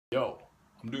Yo,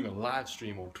 I'm doing a live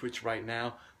stream on Twitch right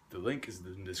now. The link is in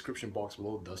the description box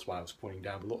below. That's why I was pointing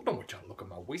down below. Don't want y'all to look at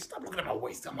my waist. Stop looking at my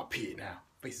waist. I'm up here now.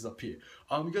 Face is up here.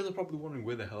 You guys are probably wondering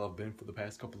where the hell I've been for the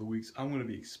past couple of weeks. I'm going to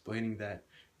be explaining that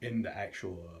in the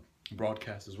actual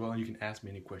broadcast as well. And you can ask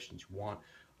me any questions you want.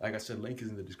 Like I said, link is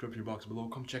in the description box below.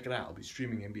 Come check it out. I'll be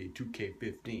streaming NBA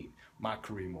 2K15. My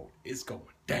career mode is going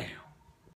down.